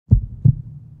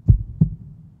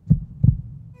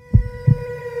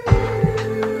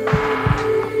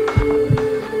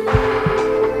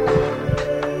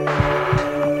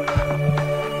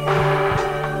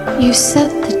You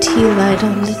set the tea light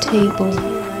on the table.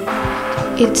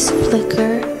 Its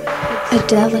flicker, a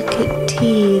delicate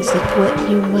tease of what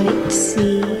you might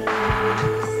see.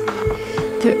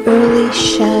 The early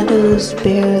shadows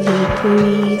barely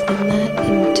breathe in that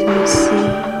intimacy.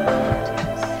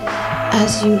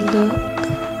 As you look,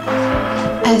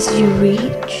 as you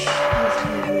reach,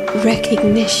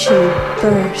 recognition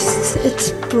bursts,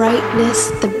 its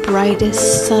brightness the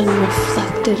brightest sun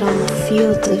reflected on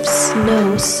fields of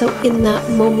snow. So in that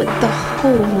moment the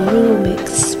whole room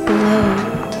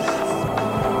explodes.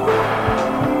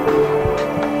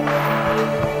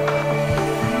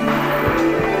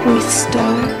 We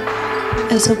start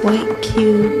as a white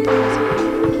cube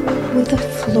with a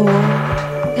floor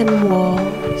and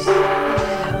walls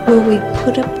where we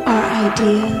put up our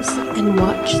ideas and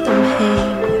watch them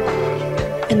hang,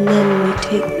 and then we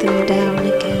take them down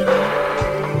again,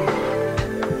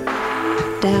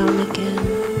 down again.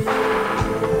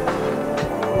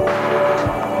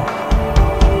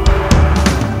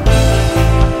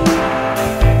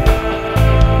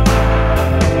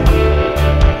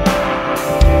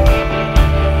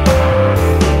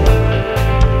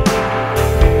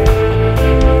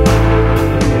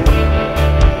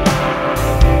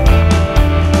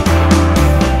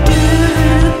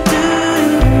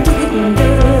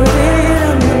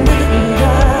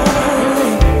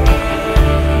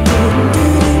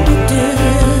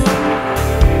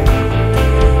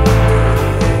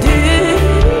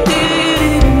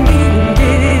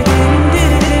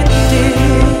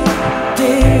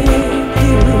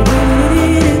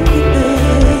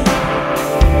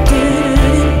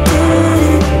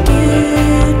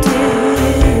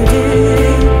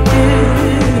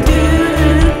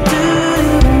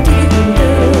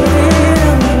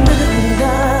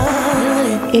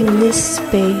 In this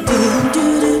space,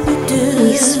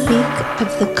 we speak of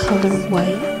the color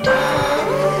white,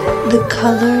 the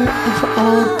color of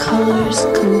all colors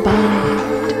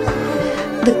combined,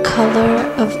 the color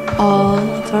of all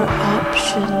of our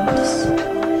options,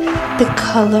 the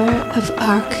color of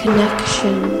our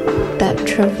connection that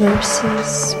traverses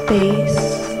space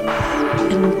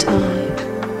and time.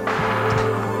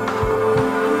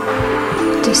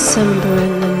 December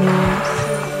in the north.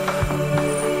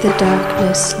 The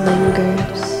darkness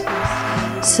lingers,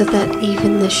 so that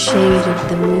even the shade of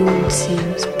the moon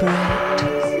seems bright.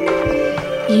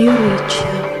 You reach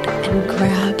out and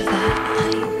grab that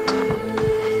light,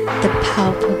 the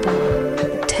palpable,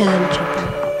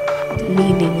 tangible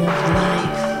meaning of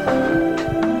life.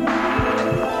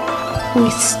 We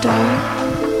start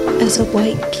as a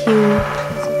white cube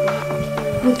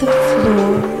with a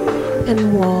floor and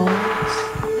walls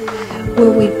where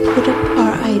we put up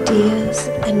our ideas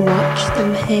and watch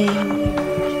them hang,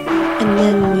 and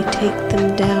then we take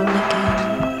them down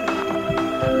again,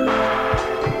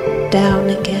 down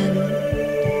again.